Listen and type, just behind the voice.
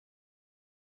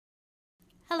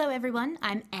Hello everyone,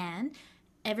 I'm Anne.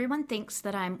 Everyone thinks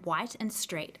that I'm white and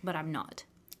straight, but I'm not.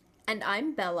 And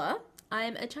I'm Bella.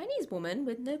 I'm a Chinese woman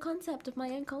with no concept of my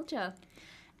own culture.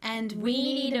 And we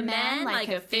need a man like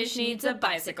a fish needs a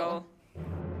bicycle.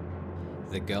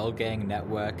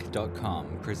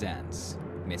 TheGirlGangNetwork.com presents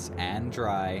Miss Anne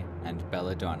Dry and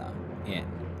Belladonna in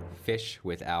Fish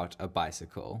Without a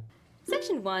Bicycle.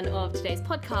 Section 1 of today's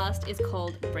podcast is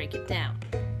called Break It Down.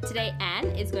 Today, Anne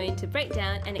is going to break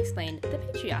down and explain the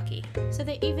patriarchy, so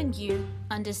that even you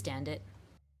understand it.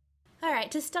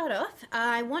 Alright, to start off,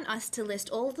 I want us to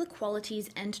list all the qualities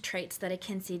and traits that are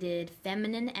considered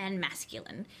feminine and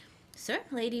masculine. So,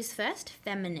 ladies first,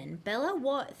 feminine. Bella,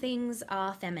 what things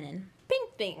are feminine?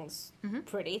 Pink things,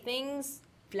 pretty things,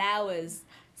 flowers,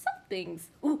 soft things,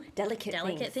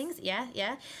 delicate things.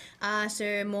 Yeah.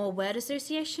 So more word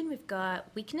association, we've got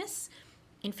weakness,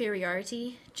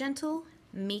 inferiority, gentle,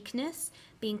 meekness,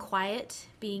 being quiet,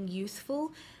 being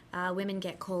youthful. Women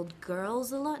get called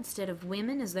girls a lot instead of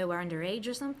women, as though we're underage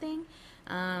or something.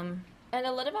 And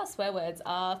a lot of our swear words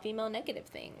are female negative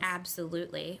things.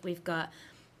 Absolutely. We've got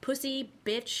pussy,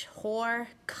 bitch, whore,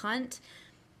 cunt,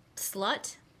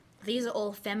 slut. These are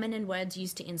all feminine words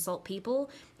used to insult people.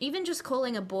 Even just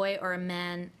calling a boy or a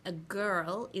man a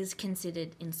girl is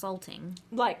considered insulting.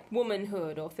 Like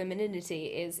womanhood or femininity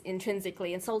is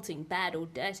intrinsically insulting, bad or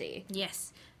dirty.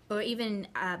 Yes. Or even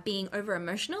being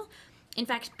over-emotional. In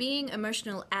fact, being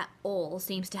emotional at all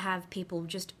seems to have people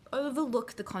just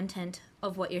overlook the content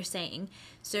of what you're saying.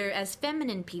 So as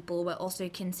feminine people, we're also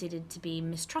considered to be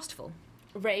mistrustful.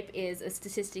 Rape is a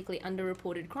statistically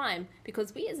underreported crime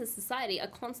because we as a society are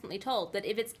constantly told that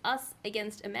if it's us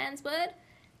against a man's word,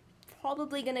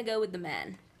 probably gonna go with the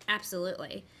man.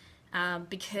 Absolutely.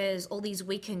 Because all these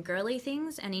weak and girly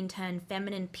things, and in turn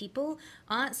feminine people,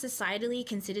 aren't societally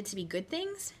considered to be good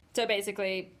things. So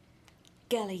basically,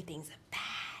 girly things are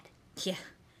bad. Yeah.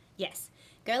 Yes.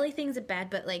 Girly things are bad,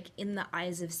 but like in the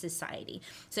eyes of society.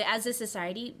 So as a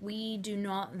society, we do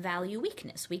not value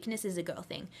weakness. Weakness is a girl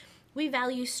thing. We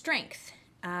value strength,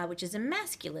 which is a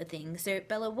masculine thing. So,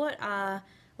 Bella, what are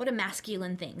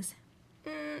masculine things?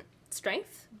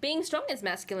 Strength. Being strong is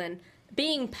masculine.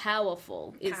 Being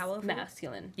powerful is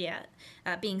masculine. Yeah.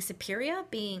 Being superior,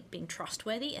 being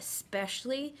trustworthy,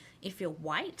 especially if you're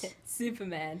white.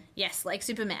 Superman. Yes, like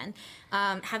Superman.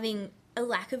 Having a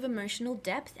lack of emotional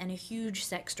depth and a huge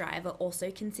sex drive are also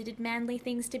considered manly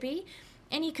things to be.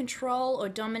 Any control or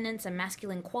dominance are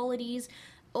masculine qualities.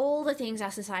 All the things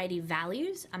our society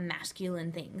values are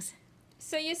masculine things.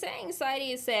 So you're saying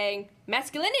society is saying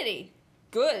masculinity,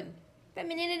 good.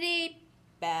 Femininity,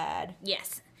 bad.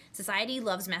 Yes. Society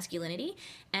loves masculinity,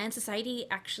 and society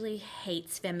actually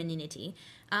hates femininity.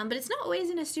 But it's not always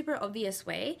in a super obvious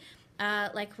way.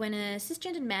 Like when a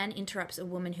cisgendered man interrupts a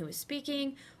woman who is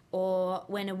speaking, or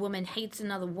when a woman hates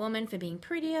another woman for being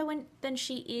prettier than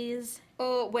she is.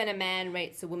 Or when a man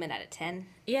rates a woman out of 10.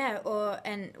 Yeah,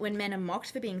 and when men are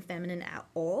mocked for being feminine at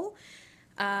all.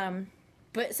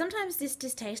 But sometimes this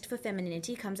distaste for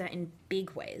femininity comes out in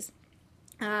big ways.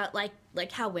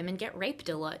 Like how women get raped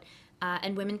a lot.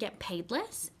 And women get paid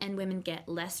less, and women get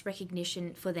less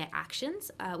recognition for their actions.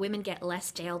 Women get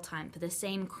less jail time for the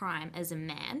same crime as a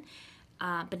man.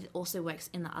 But it also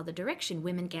works in the other direction.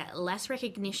 Women get less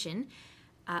recognition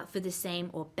for the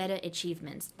same or better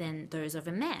achievements than those of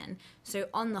a man. So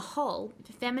on the whole,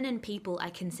 feminine people are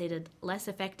considered less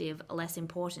effective, less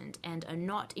important, and are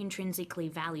not intrinsically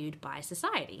valued by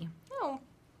society. Oh,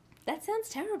 that sounds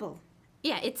terrible.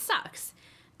 Yeah, it sucks.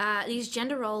 These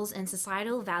gender roles and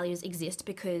societal values exist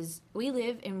because we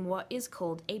live in what is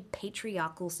called a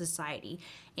patriarchal society.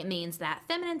 It means that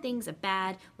feminine things are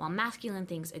bad, while masculine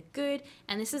things are good,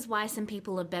 and this is why some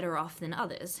people are better off than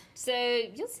others. So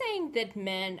you're saying that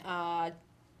men are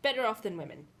better off than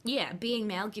women? Yeah, being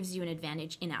male gives you an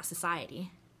advantage in our society.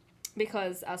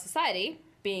 Because our society,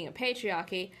 being a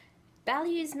patriarchy,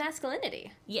 values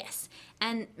masculinity. Yes,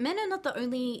 and men are not the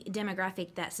only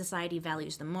demographic that society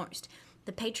values the most.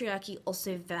 The patriarchy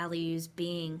also values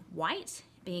being white,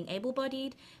 being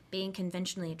able-bodied, being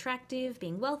conventionally attractive,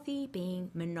 being wealthy,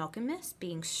 being monogamous,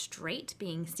 being straight,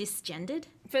 being cisgendered.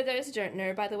 For those who don't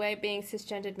know, by the way, being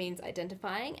cisgendered means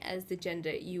identifying as the gender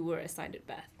you were assigned at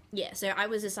birth. Yeah, so I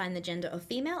was assigned the gender of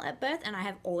female at birth, and I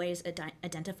have always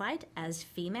identified as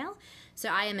female. So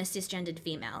I am a cisgendered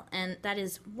female, and that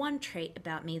is one trait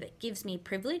about me that gives me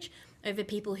privilege over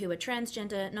people who are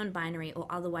transgender, non-binary, or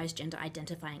otherwise gender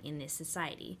identifying in this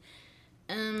society.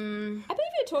 I believe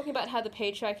you're talking about how the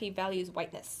patriarchy values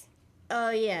whiteness. Oh,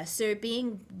 yeah. So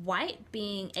being white,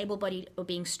 being able-bodied, or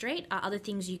being straight are other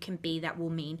things you can be that will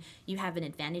mean you have an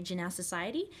advantage in our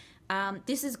society.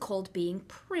 This is called being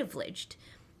privileged.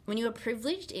 When you are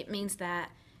privileged, it means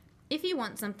that if you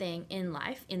want something in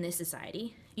life, in this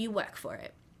society, you work for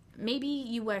it. Maybe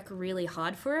you work really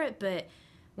hard for it, but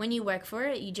when you work for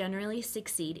it, you generally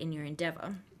succeed in your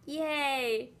endeavor.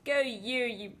 Yay! Go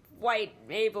you white,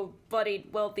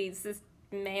 able-bodied, wealthy, cis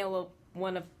male, or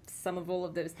one of some of all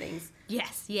of those things.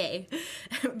 Yes, yay.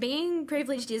 Being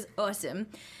privileged is awesome.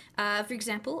 For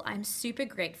example, I'm super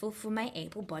grateful for my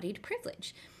able-bodied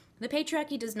privilege. The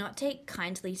patriarchy does not take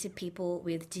kindly to people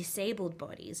with disabled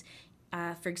bodies.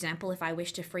 For example, if I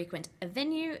wish to frequent a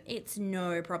venue, it's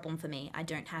no problem for me. I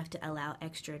don't have to allow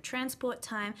extra transport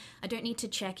time. I don't need to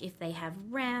check if they have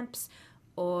ramps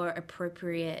or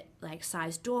appropriate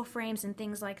size door frames and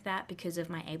things like that because of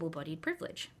my able-bodied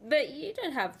privilege. But you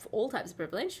don't have all types of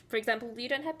privilege. For example, you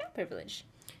don't have male privilege.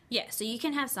 Yeah, so you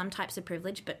can have some types of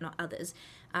privilege but not others,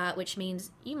 which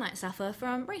means you might suffer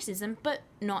from racism but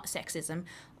not sexism,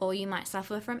 or you might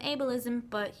suffer from ableism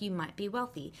but you might be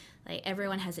wealthy.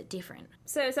 Everyone has it different.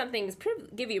 So some things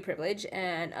give you privilege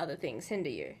and other things hinder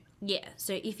you. Yeah,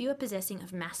 so if you are possessing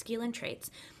of masculine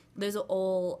traits, those are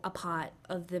all a part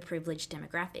of the privileged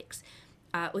demographics.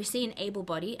 We see an able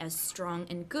body as strong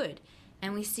and good,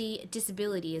 and we see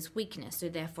disability as weakness, so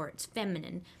therefore it's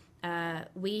feminine.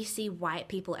 We see white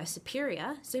people as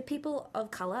superior, so people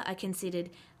of colour are considered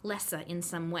lesser in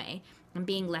some way, and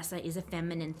being lesser is a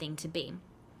feminine thing to be.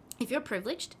 If you're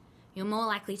privileged, you're more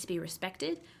likely to be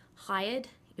respected, hired,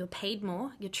 you're paid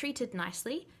more, you're treated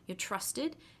nicely, you're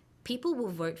trusted, people will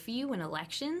vote for you in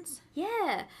elections. Yeah,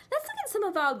 let's look at some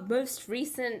of our most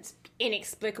recent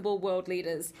inexplicable world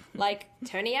leaders, like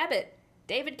Tony Abbott,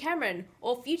 David Cameron,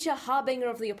 or future harbinger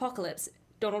of the apocalypse,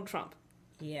 Donald Trump.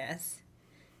 Yes.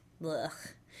 Ugh.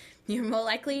 You're more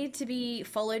likely to be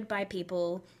followed by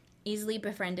people, easily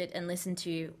befriended and listened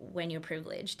to when you're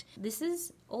privileged. This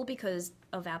is all because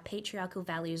of our patriarchal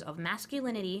values of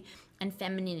masculinity and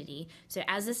femininity. So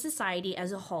as a society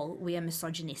as a whole, we are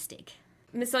misogynistic.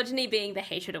 Misogyny being the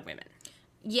hatred of women.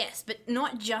 Yes, but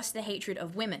not just the hatred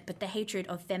of women, but the hatred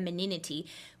of femininity,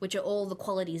 which are all the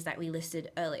qualities that we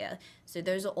listed earlier. So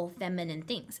those are all feminine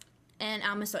things. And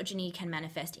our misogyny can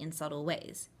manifest in subtle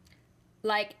ways.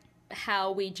 Like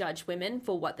how we judge women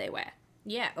for what they wear.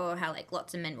 Yeah, or how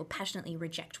lots of men will passionately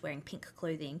reject wearing pink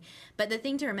clothing. But the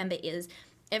thing to remember is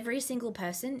every single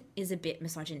person is a bit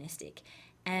misogynistic.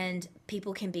 And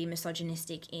people can be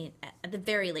misogynistic at the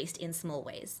very least in small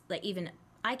ways. Even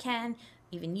I can,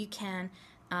 even you can.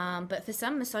 But for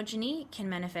some, misogyny can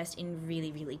manifest in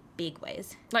really, really big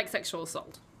ways. Like sexual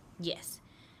assault. Yes.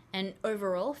 And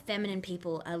overall, feminine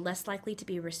people are less likely to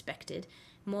be respected,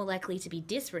 more likely to be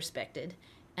disrespected,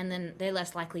 and then they're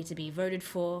less likely to be voted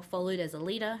for, followed as a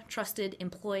leader, trusted,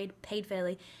 employed, paid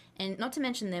fairly, and not to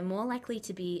mention they're more likely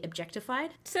to be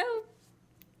objectified. So,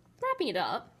 wrapping it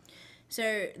up.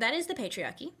 So that is the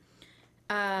patriarchy.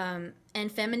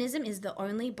 And feminism is the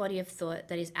only body of thought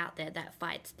that is out there that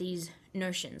fights these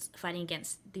notions, fighting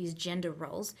against these gender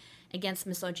roles, against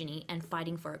misogyny, and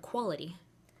fighting for equality.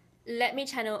 Let me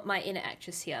channel my inner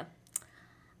actress here.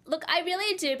 Look, I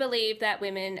really do believe that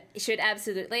women should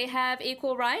absolutely have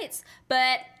equal rights,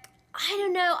 but I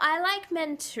don't know, I like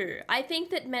men too. I think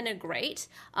that men are great,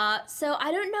 so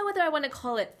I don't know whether I want to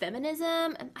call it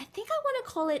feminism. I think I want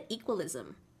to call it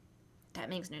equalism. That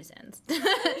makes no sense.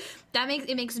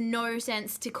 It makes no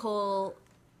sense to call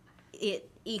it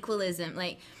equalism.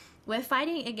 We're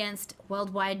fighting against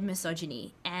worldwide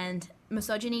misogyny, and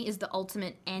misogyny is the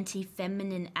ultimate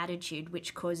anti-feminine attitude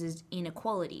which causes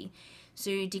inequality. So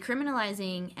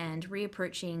decriminalizing and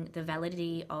reapproaching the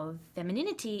validity of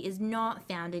femininity is not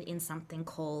founded in something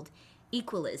called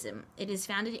equalism. It is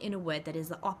founded in a word that is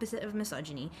the opposite of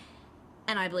misogyny,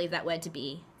 and I believe that word to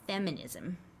be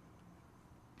feminism.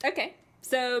 Okay,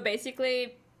 so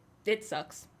basically, it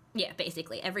sucks. Yeah,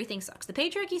 basically, everything sucks. The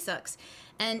patriarchy sucks.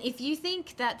 And if you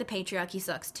think that the patriarchy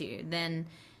sucks too, then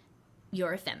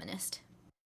you're a feminist.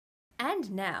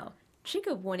 And now,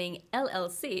 Trigger Warning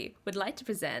LLC would like to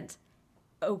present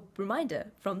a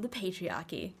reminder from the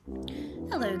patriarchy.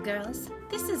 Hello, girls.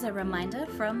 This is a reminder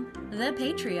from the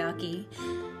patriarchy.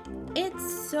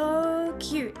 It's so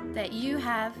cute that you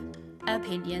have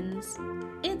opinions.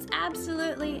 It's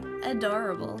absolutely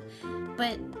adorable.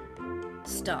 But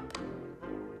stop.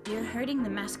 You're hurting the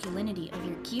masculinity of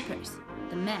your keepers,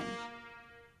 the men.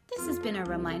 This has been a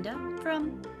reminder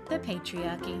from the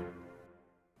patriarchy.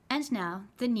 And now,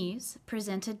 the news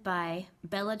presented by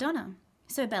Bella Donna.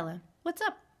 So, Bella, what's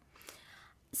up?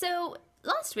 So,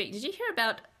 last week, did you hear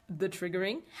about the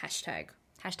triggering hashtag?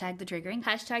 Hashtag the triggering?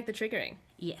 Hashtag the triggering.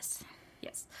 Yes.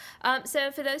 Yes.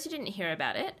 So for those who didn't hear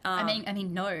about it, I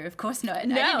mean, no, of course not.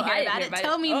 No, I didn't hear about it.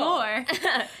 Tell me more.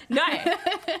 No.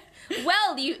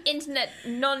 Well, you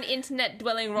non-internet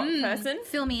dwelling rock person.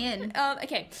 Fill me in.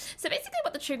 Okay, so basically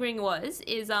what the triggering was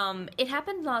is it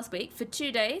happened last week for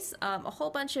 2 days. A whole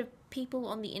bunch of people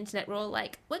on the internet were all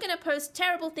like, we're going to post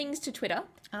terrible things to Twitter.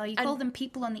 Oh, you call them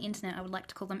people on the internet. I would like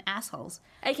to call them assholes.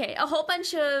 Okay, a whole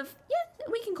bunch of,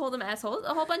 we can call them assholes.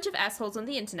 A whole bunch of assholes on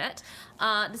the internet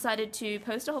decided to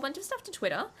post a whole bunch of stuff to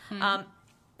Twitter,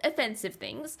 offensive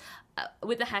things,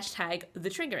 with the hashtag the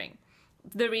triggering.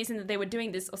 The reason that they were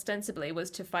doing this ostensibly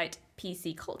was to fight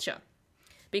PC culture,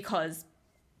 because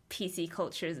PC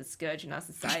culture is a scourge in our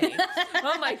society.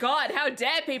 Oh my God, how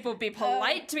dare people be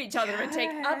polite to each other and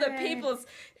take other people's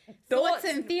thoughts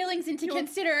and feelings into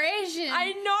consideration.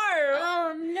 I know.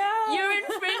 Oh no. You're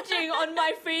infringing on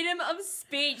my freedom of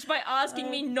speech by asking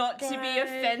me not to be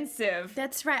offensive.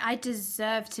 That's right. I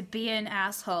deserve to be an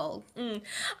asshole.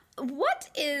 What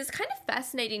is kind of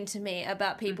fascinating to me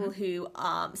about people who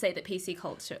say that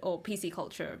PC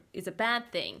culture is a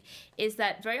bad thing is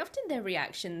that very often their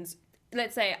reactions,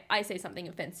 let's say I say something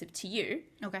offensive to you,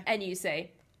 Okay. and you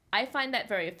say, I find that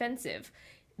very offensive.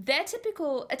 A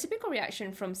typical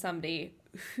reaction from somebody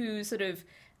who sort of,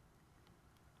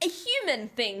 a human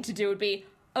thing to do would be,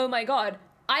 oh my God,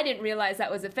 I didn't realize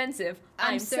that was offensive.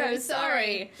 I'm so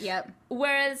sorry. Yep.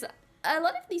 Whereas a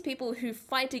lot of these people who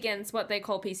fight against what they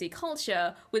call PC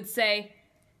culture would say,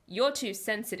 you're too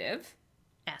sensitive.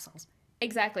 Assholes.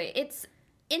 Exactly. It's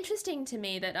interesting to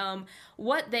me that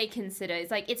what they consider is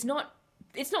like, it's not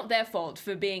their fault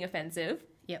for being offensive.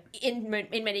 Yep. In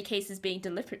many cases being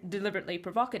deliberately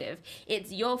provocative.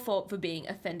 It's your fault for being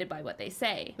offended by what they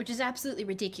say. Which is absolutely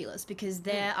ridiculous because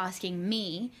they're asking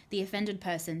me, the offended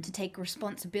person, to take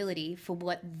responsibility for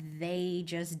what they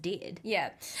just did.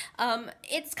 Yeah.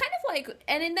 It's kind of like,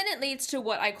 and then it leads to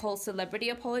what I call celebrity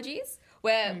apologies,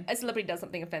 where a celebrity does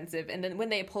something offensive, and then when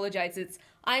they apologize, it's,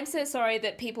 I'm so sorry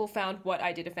that people found what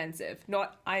I did offensive,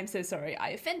 not, I'm so sorry I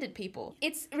offended people.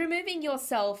 It's removing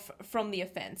yourself from the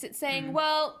offense. It's saying,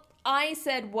 well, I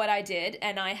said what I did,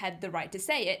 and I had the right to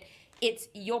say it. It's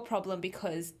your problem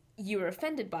because you were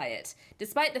offended by it.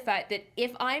 Despite the fact that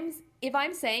if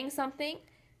I'm saying something,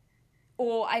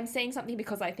 or I'm saying something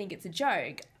because I think it's a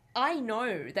joke, I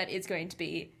know that it's going to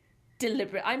be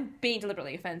deliberate. I'm being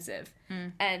deliberately offensive.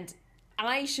 And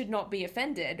I should not be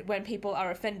offended when people are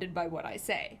offended by what I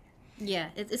say. Yeah,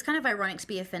 it's kind of ironic to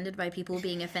be offended by people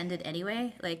being offended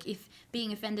anyway. Like, if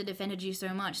being offended you so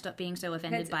much, stop being so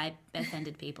offended by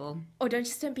offended people. Or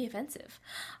don't be offensive.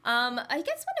 I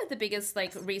guess one of the biggest,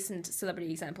 like, recent celebrity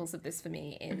examples of this for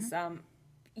me is,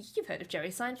 you've heard of Jerry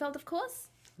Seinfeld, of course?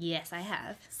 Yes, I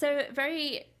have. So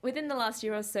within the last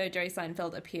year or so, Jerry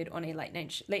Seinfeld appeared on a late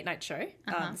night show,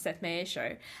 Seth Meyers'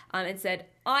 show, and said,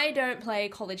 I don't play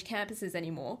college campuses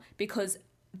anymore because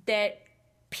their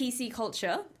PC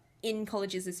culture in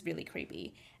colleges is really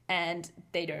creepy, and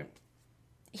they don't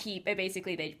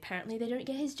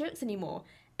get his jokes anymore.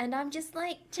 And I'm just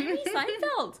like, Jerry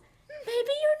Seinfeld,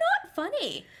 maybe you're not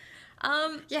funny.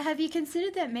 Yeah, have you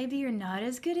considered that maybe you're not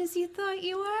as good as you thought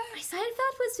you were?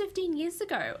 Seinfeld was 15 years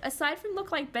ago. Aside from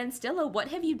look like Ben Stiller, what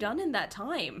have you done in that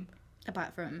time?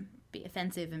 Apart from be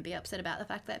offensive and be upset about the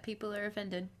fact that people are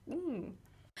offended.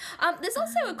 There's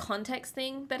also a context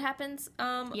thing that happens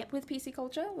with PC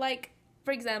culture. Like,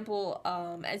 for example,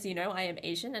 as you know, I am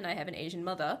Asian and I have an Asian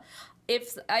mother.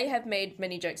 If I have made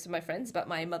many jokes with my friends about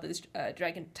my mother's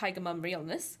tiger mum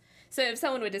realness. So if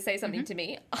someone were to say something to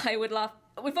me, I would laugh.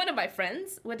 If one of my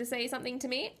friends were to say something to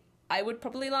me, I would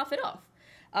probably laugh it off.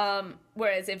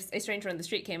 Whereas if a stranger on the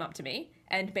street came up to me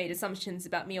and made assumptions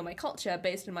about me or my culture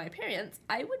based on my appearance,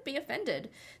 I would be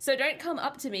offended. So don't come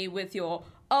up to me with your,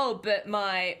 oh, but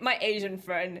my Asian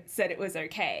friend said it was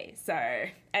okay. So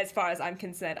as far as I'm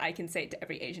concerned, I can say it to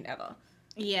every Asian ever.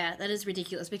 Yeah, that is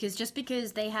ridiculous, because just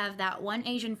because they have that one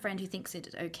Asian friend who thinks it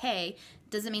is okay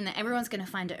doesn't mean that everyone's going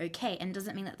to find it okay, and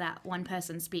doesn't mean that that one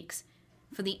person speaks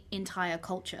for the entire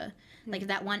culture. Like, if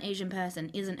that one Asian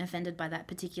person isn't offended by that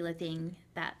particular thing,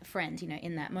 that friend,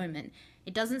 in that moment,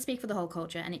 it doesn't speak for the whole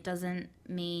culture, and it doesn't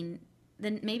mean,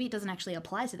 then maybe it doesn't actually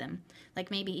apply to them. Like,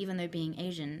 maybe even though being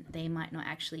Asian, they might not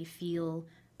actually feel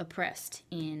oppressed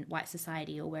in white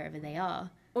society or wherever they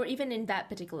are. Or even in that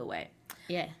particular way.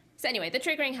 Yeah. So anyway, the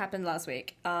triggering happened last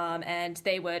week, and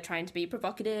they were trying to be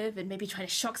provocative and maybe try to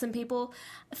shock some people.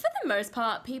 For the most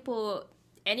part,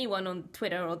 anyone on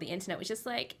Twitter or the internet was just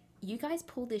like, you guys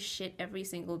pull this shit every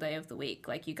single day of the week.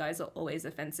 Like, you guys are always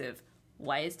offensive.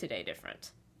 Why is today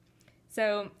different?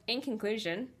 So, in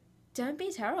conclusion, don't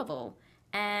be terrible.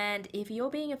 And if you're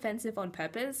being offensive on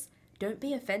purpose, don't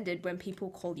be offended when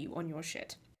people call you on your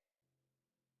shit.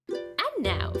 And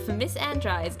now for Miss Anne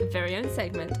Dry's very own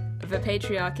segment of a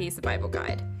Patriarchy Survival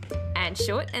Guide. And and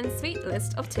short and sweet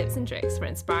list of tips and tricks for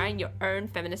inspiring your own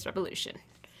feminist revolution.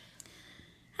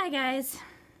 Hi guys.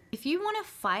 If you want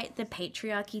to fight the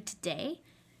patriarchy today,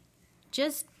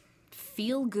 just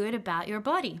feel good about your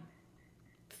body.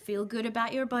 Feel good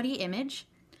about your body image.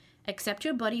 Accept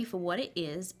your body for what it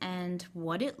is and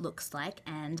what it looks like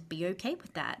and be okay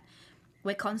with that.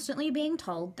 We're constantly being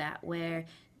told that we're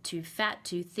too fat,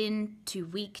 too thin, too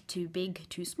weak, too big,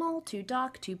 too small, too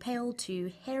dark, too pale,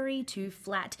 too hairy, too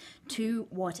flat, too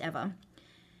whatever.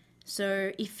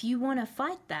 So if you want to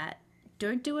fight that,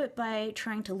 don't do it by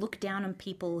trying to look down on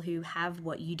people who have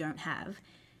what you don't have.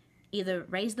 Either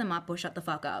raise them up or shut the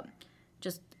fuck up.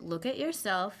 Just look at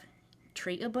yourself,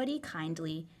 treat your body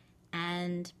kindly,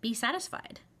 and be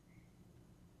satisfied.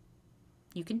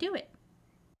 You can do it.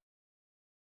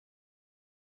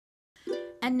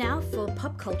 And now for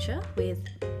pop culture with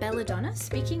Belladonna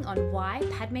speaking on why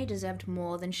Padme deserved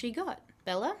more than she got.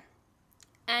 Bella?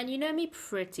 And you know me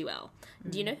pretty well.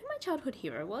 Do you know who my childhood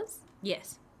hero was?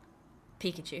 Yes.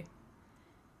 Pikachu.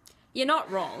 You're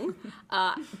not wrong.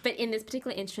 But in this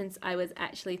particular instance, I was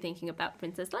actually thinking about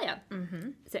Princess Leia. Mm-hmm.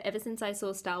 So ever since I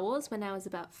saw Star Wars when I was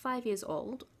about 5 years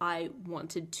old, I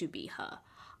wanted to be her.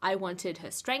 I wanted her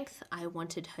strength. I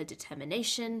wanted her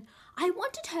determination. I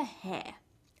wanted her hair.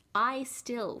 I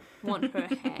still want her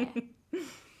hair.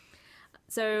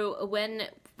 So when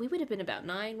we would have been about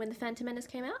 9 when The Phantom Menace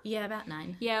came out? Yeah, about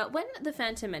 9. Yeah, when The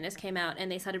Phantom Menace came out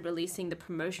and they started releasing the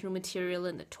promotional material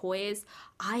and the toys,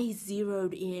 I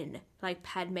zeroed in like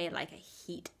Padme like a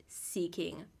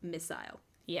heat-seeking missile.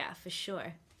 Yeah, for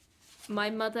sure. My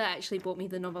mother actually bought me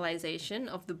the novelization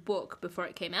of the book before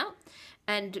it came out,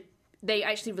 and they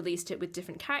actually released it with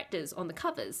different characters on the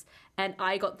covers, and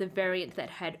I got the variant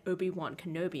that had Obi-Wan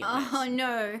Kenobi on it. Oh,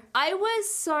 no. I was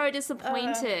so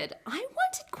disappointed. I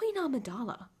wanted Queen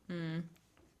Amidala.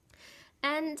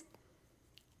 And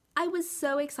I was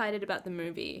so excited about the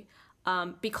movie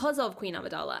because of Queen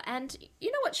Amidala. And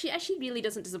you know what? She actually really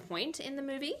doesn't disappoint in the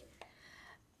movie.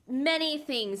 Many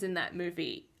things in that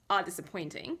movie are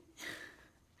disappointing.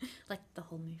 Like the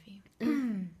whole movie.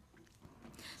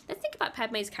 Let's think about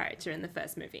Padme's character in the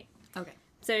first movie. Okay.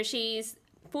 So she's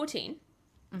 14.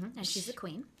 Mm-hmm. And she's a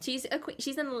queen. She's a queen.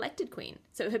 She's an elected queen.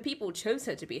 So her people chose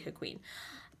her to be her queen.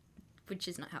 Which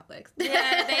is not how it works.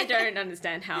 Yeah, they don't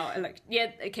understand how so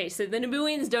the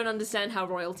Nabooians don't understand how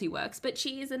royalty works, but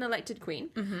she is an elected queen.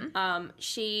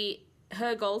 Mm-hmm.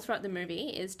 Her goal throughout the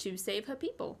movie is to save her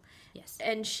people. Yes.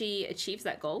 And she achieves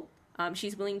that goal.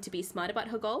 She's willing to be smart about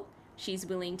her goal. She's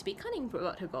willing to be cunning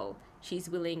about her goal. She's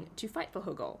willing to fight for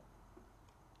her goal.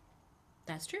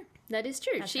 That's true. That is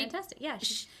true. That's fantastic. Yeah,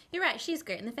 you're right. She's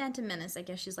great. In The Phantom Menace, I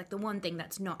guess she's like the one thing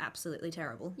that's not absolutely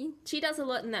terrible. She does a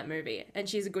lot in that movie, and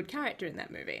she's a good character in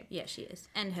that movie. Yeah, she is.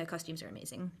 And her costumes are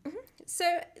amazing. Mm-hmm. So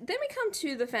then we come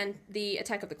to the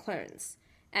Attack of the Clones,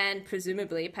 and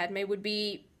presumably Padme would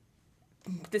be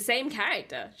the same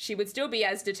character. She would still be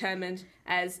as determined,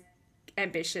 as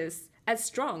ambitious, as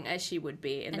strong as she would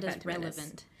be in The Phantom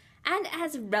Menace. And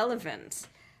as relevant.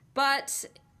 But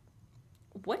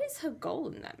what is her goal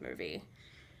in that movie?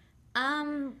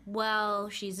 Well,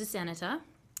 she's a senator.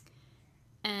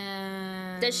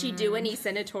 Does she do any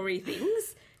senatorial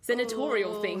things?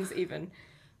 Senatorial things, even?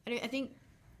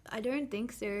 I don't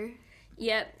think so.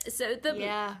 Yeah, so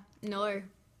no.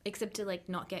 Except to, like,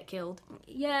 not get killed.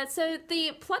 Yeah, so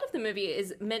the plot of the movie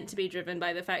is meant to be driven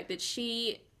by the fact that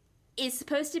she is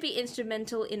supposed to be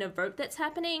instrumental in a vote that's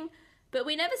happening, but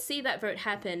we never see that vote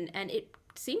happen, and it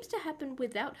seems to happen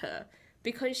without her,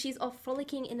 because she's off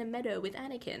frolicking in a meadow with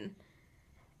Anakin.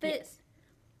 But yes.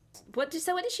 What does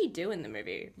she do in the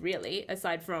movie, really,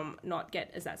 aside from not get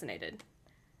assassinated?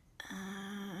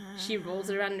 She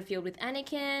rolls around in the field with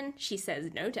Anakin. She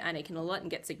says no to Anakin a lot and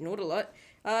gets ignored a lot.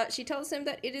 She tells him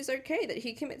that it is okay that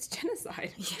he commits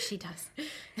genocide. Yeah, she does.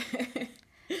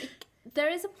 There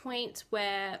is a point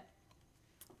where...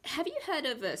 Have you heard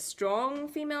of a strong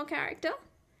female character?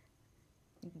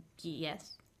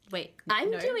 Yes. Wait.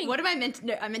 What am I meant to...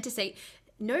 No, I meant to say...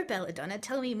 No, Belladonna,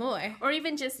 tell me more. Or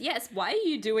even just, yes, why are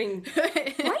you doing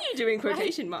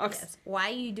quotation marks? Yes. Why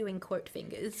are you doing quote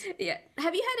fingers? Yeah.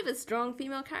 Have you heard of a strong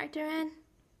female character,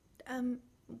 Anne?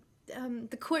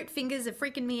 The quote fingers are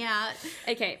freaking me out.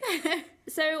 Okay.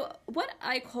 So what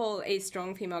I call a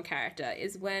strong female character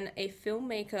is when a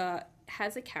filmmaker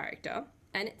has a character,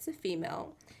 and it's a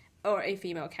female, or a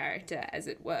female character, as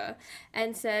it were,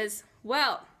 and says,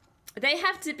 well, they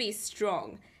have to be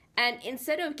strong. And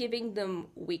instead of giving them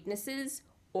weaknesses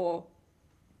or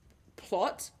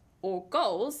plot or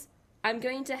goals, I'm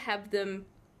going to have them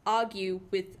argue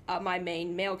with my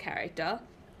main male character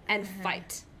and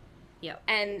fight. Yep.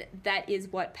 And that is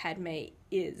what Padme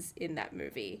is in that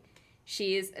movie.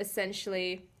 She is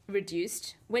essentially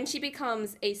reduced when she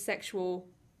becomes a sexual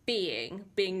being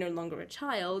no longer a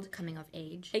child. Coming of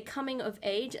age. A coming of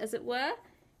age, as it were.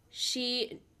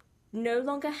 She no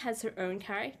longer has her own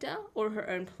character or her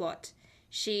own plot.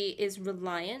 She is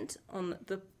reliant on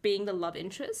being the love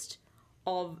interest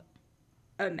of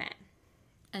a man.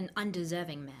 An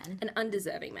undeserving man. An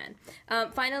undeserving man.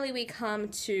 Finally, we come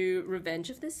to Revenge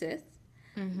of the Sith,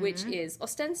 which is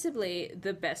ostensibly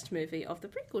the best movie of the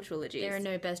prequel trilogies. There are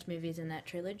no best movies in that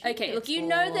trilogy. Okay, look, It's you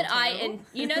know all that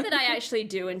terrible. I actually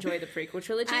do enjoy the prequel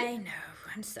trilogy. I know.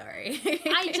 I'm sorry.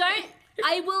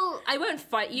 I won't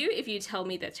fight you if you tell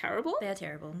me they're terrible. They're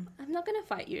terrible. I'm not going to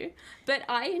fight you, but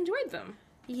I enjoyed them.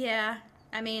 Yeah.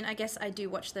 I mean, I guess I do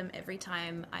watch them every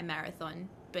time I marathon,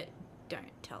 but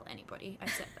don't tell anybody I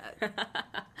said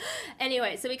that.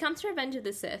 Anyway, so we come to Revenge of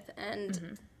the Sith,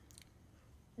 and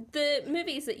the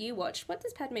movies that you watched, what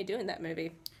does Padme do in that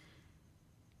movie?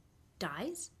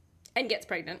 Dies? And gets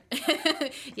pregnant.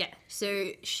 Yeah.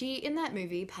 So in that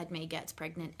movie, Padme gets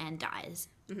pregnant and dies.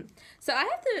 So I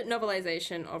have the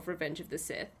novelization of Revenge of the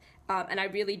Sith, and I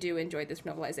really do enjoy this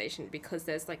novelization because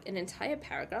there's like an entire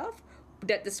paragraph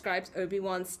that describes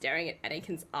Obi-Wan staring at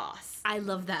Anakin's ass. I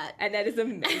love that. And that is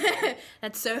amazing.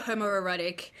 That's so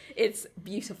homoerotic. It's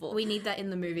beautiful. We need that in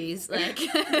the movies. Like,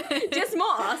 Just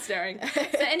more ass staring.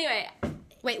 So anyway,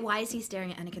 wait, why is he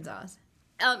staring at Anakin's ass?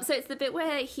 so it's the bit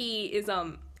where he is,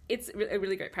 it's a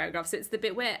really great paragraph. So it's the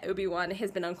bit where Obi-Wan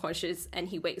has been unconscious and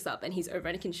he wakes up and he's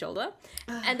over Anakin's shoulder.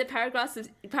 And the paragraph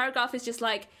is just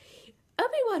like,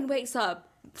 Obi-Wan wakes up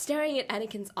staring at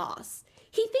Anakin's ass.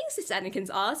 He thinks it's Anakin's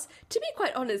ass. To be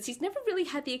quite honest, he's never really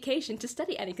had the occasion to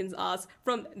study Anakin's ass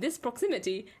from this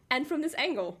proximity and from this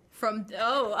angle.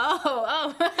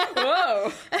 Oh.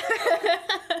 Whoa.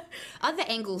 Other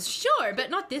angles, sure, but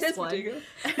not this one.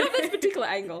 Not this particular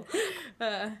angle.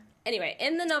 Anyway,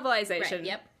 in the novelization, Right,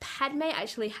 yep. Padme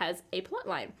actually has a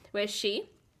plotline where she,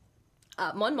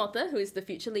 Mon Mothma, who is the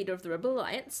future leader of the Rebel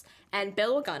Alliance, and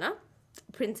Bail Organa,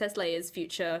 Princess Leia's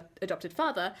future adopted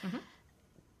father,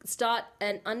 start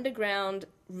an underground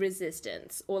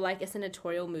resistance, or like a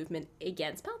senatorial movement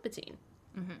against Palpatine.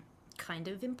 Kind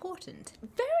of important.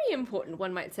 Very important,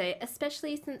 one might say,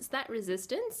 especially since that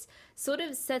resistance sort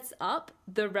of sets up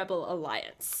the Rebel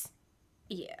Alliance.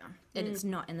 Yeah. And it's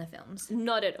not in the films.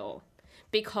 Not at all.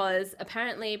 Because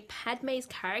apparently Padme's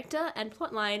character and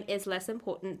plotline is less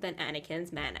important than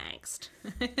Anakin's man angst.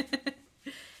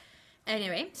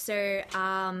 Anyway, so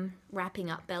wrapping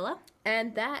up, Bella.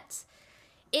 And that...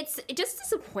 It's just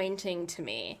disappointing to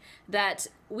me that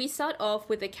we start off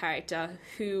with a character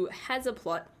who has a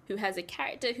plot, who has a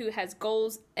character who has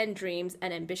goals and dreams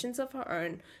and ambitions of her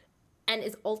own, and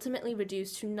is ultimately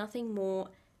reduced to nothing more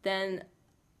than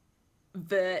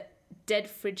the dead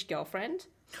fridge girlfriend.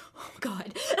 Oh,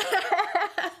 God.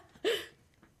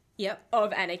 Yep.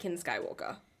 Of Anakin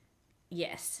Skywalker.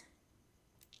 Yes.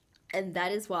 And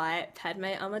that is why Padme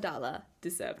Amidala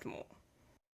deserved more.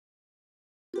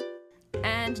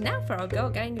 And now for our Girl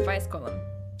Gang Advice column.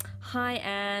 Hi,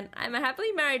 Anne. I'm a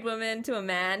happily married woman to a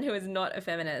man who is not a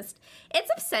feminist. It's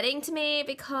upsetting to me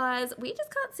because we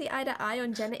just can't see eye to eye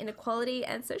on gender inequality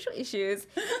and social issues.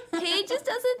 He just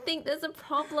doesn't think there's a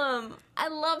problem. I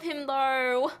love him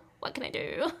though. What can I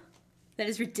do? That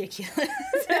is ridiculous.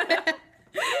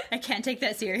 I can't take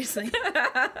that seriously.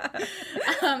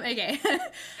 Okay.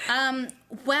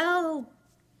 Well,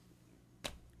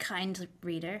 kind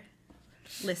reader,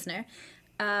 listener,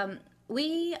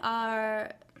 we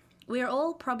are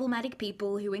all problematic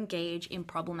people who engage in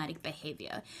problematic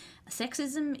behavior.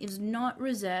 Sexism is not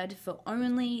reserved for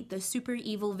only the super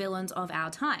evil villains of our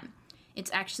time.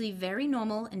 It's actually very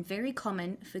normal and very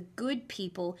common for good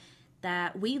people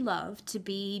that we love to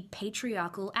be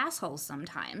patriarchal assholes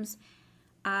sometimes.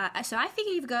 So I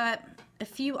figure you've got a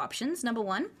few options. Number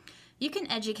one, you can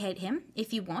educate him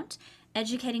if you want.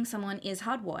 Educating someone is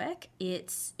hard work.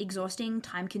 It's exhausting,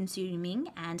 time-consuming,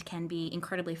 and can be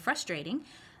incredibly frustrating.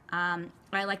 I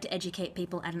like to educate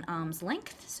people at an arm's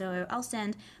length, so I'll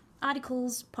send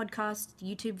articles, podcasts,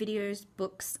 YouTube videos,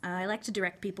 books. I like to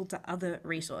direct people to other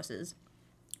resources.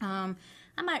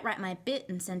 I might write my bit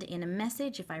and send it in a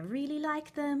message if I really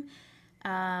like them.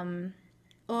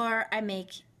 Or I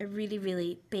make a really,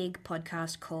 really big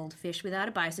podcast called Fish Without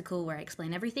a Bicycle where I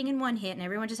explain everything in one hit and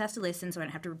everyone just has to listen so I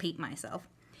don't have to repeat myself.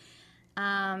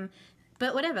 But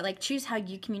whatever, like choose how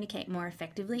you communicate more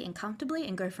effectively and comfortably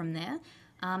and go from there.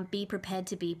 Be prepared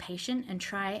to be patient and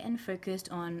try and focus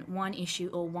on one issue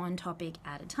or one topic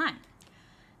at a time.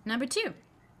 Number two,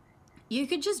 you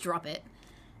could just drop it.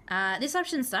 This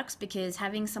option sucks because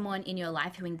having someone in your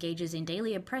life who engages in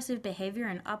daily oppressive behavior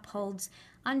and upholds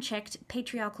unchecked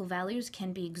patriarchal values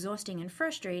can be exhausting and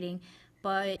frustrating,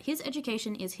 but his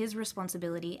education is his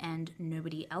responsibility and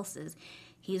nobody else's.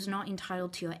 He is not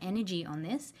entitled to your energy on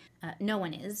this. No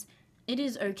one is. It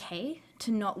is okay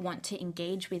to not want to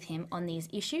engage with him on these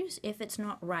issues if it's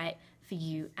not right for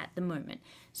you at the moment.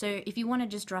 So if you want to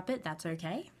just drop it, that's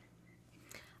okay.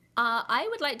 I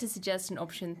would like to suggest an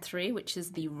option 3, which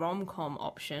is the rom-com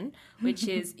option, which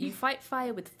is you fight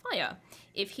fire with fire.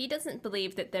 If he doesn't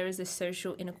believe that there is a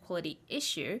social inequality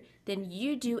issue, then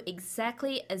you do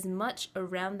exactly as much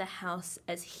around the house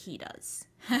as he does.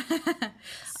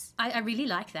 I really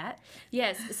like that.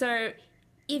 Yes. So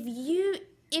if you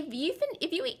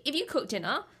cook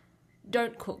dinner,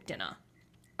 don't cook dinner.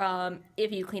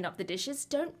 If you clean up the dishes,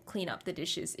 don't clean up the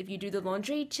dishes. If you do the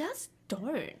laundry, just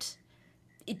don't.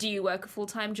 Do you work a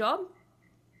full-time job?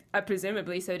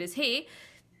 Presumably so does he.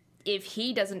 If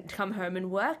he doesn't come home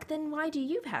and work, then why do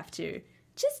you have to?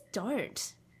 Just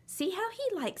don't. See how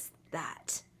he likes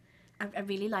that. I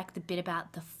really like the bit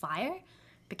about the fire,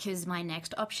 because my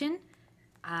next option,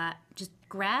 just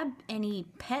grab any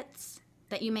pets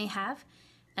that you may have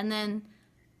and then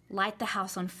light the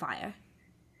house on fire.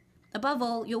 Above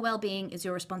all, your well-being is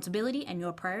your responsibility and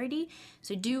your priority,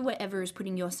 so do whatever is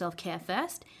putting your self-care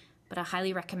first. But I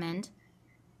highly recommend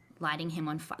lighting him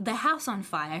on fire, the house on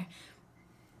fire.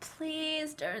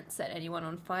 Please don't set anyone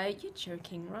on fire. You're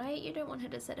joking, right? You don't want her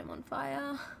to set him on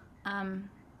fire.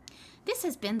 This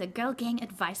has been the Girl Gang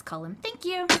Advice Column. Thank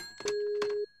you.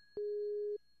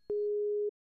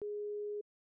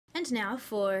 And now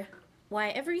for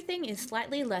why everything is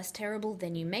slightly less terrible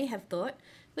than you may have thought,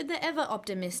 with the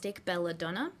ever-optimistic Bella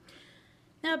Donna.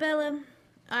 Now, Bella,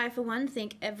 I, for one,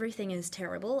 think everything is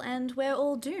terrible and we're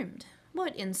all doomed.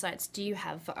 What insights do you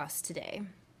have for us today?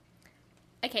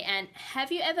 Okay, Anne,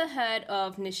 have you ever heard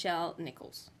of Nichelle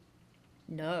Nichols?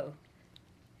 No.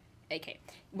 Okay,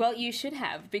 well, you should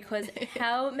have, because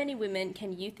how many women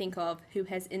can you think of who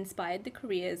has inspired the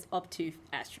careers of 2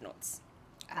 astronauts?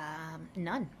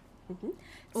 None. Mm-hmm.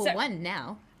 Or one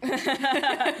now.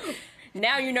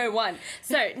 Now you know one.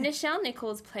 So, Nichelle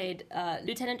Nichols played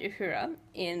Lieutenant Uhura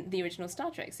in the original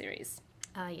Star Trek series.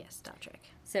 Yes, Star Trek.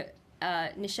 So,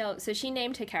 Nichelle, so she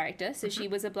named her character. So she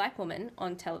was a black woman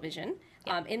on television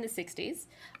in the 60s.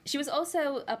 She was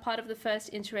also a part of the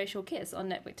first interracial kiss on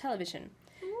network television.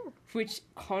 Ooh. Which,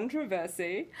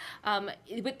 controversy.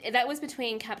 That was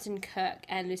between Captain Kirk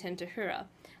and Lieutenant Uhura.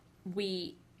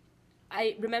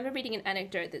 I remember reading an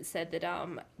anecdote that said that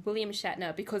William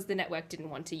Shatner, because the network didn't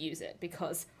want to use it,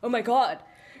 because, oh my god,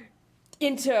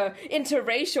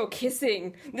 interracial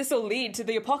kissing, this will lead to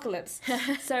the apocalypse.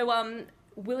 So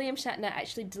William Shatner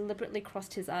actually deliberately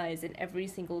crossed his eyes in every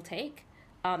single take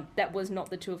that was not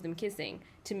the two of them kissing,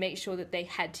 to make sure that they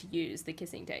had to use the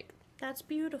kissing take. That's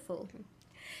beautiful.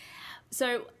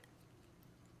 So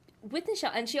with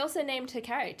Nichelle, and she also named her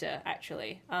character,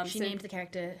 actually. She named the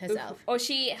character herself. Or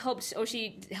she helped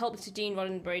Gene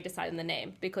Roddenberry decide on the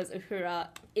name, because Uhura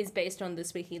is based on the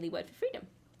Swahili word for freedom.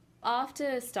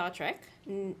 After Star Trek,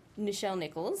 Nichelle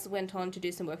Nichols went on to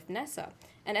do some work with NASA,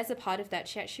 and as a part of that,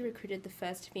 she actually recruited the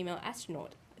first female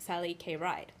astronaut, Sally K.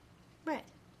 Ride. Right.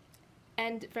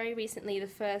 And very recently, the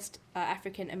first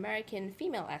African-American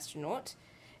female astronaut,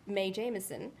 Mae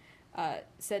Jemison,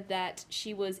 said that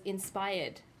she was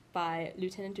inspired by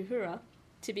Lieutenant Uhura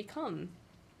to become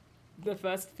the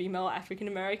first female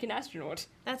African-American astronaut.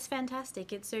 That's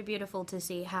fantastic. It's so beautiful to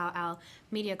see how our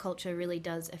media culture really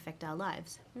does affect our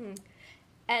lives.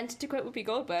 And to quote Whoopi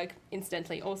Goldberg,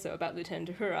 incidentally also about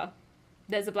Lieutenant Uhura,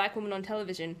 there's a black woman on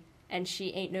television, and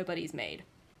she ain't nobody's maid.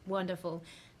 Wonderful.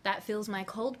 That fills my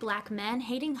cold black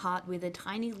man-hating heart with a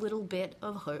tiny little bit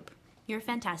of hope. You're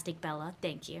fantastic, Bella.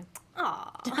 Thank you.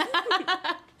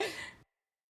 Aww.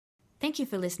 Thank you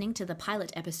for listening to the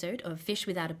pilot episode of Fish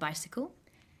Without a Bicycle.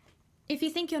 If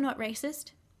you think you're not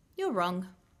racist, you're wrong.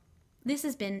 This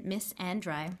has been Miss Anne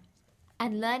Dry.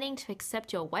 And learning to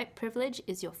accept your white privilege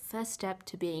is your first step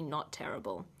to being not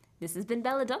terrible. This has been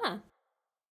Belladonna.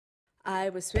 I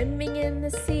was swimming in the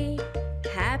sea,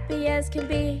 happy as can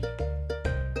be,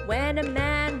 when a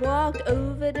man walked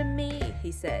over to me.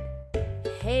 He said,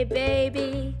 "Hey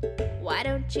baby, why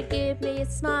don't you give me a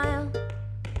smile?"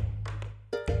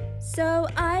 So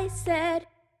I said,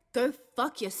 Go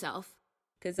fuck yourself.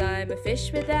 'Cause I'm a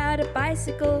fish without a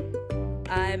bicycle.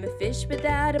 I'm a fish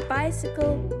without a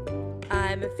bicycle.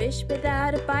 I'm a fish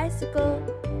without a bicycle.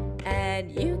 And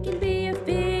you can be a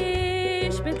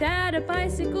fish without a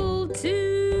bicycle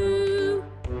too.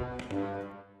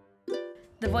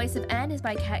 The voice of Anne is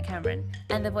by Kat Cameron,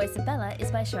 and the voice of Bella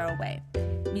is by Cheryl Way.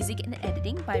 Music and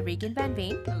editing by Regan Van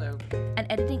Veen. Hello. And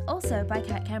editing also by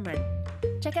Kat Cameron.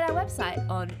 Check out our website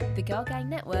on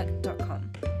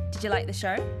thegirlgangnetwork.com. Did you like the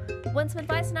show? Want some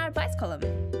advice in our advice column?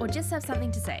 Or just have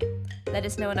something to say? Let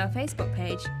us know on our Facebook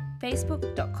page,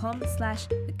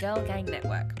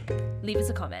 facebook.com/thegirlgangnetwork. Leave us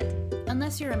a comment.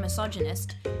 Unless you're a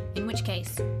misogynist, in which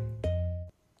case,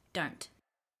 don't.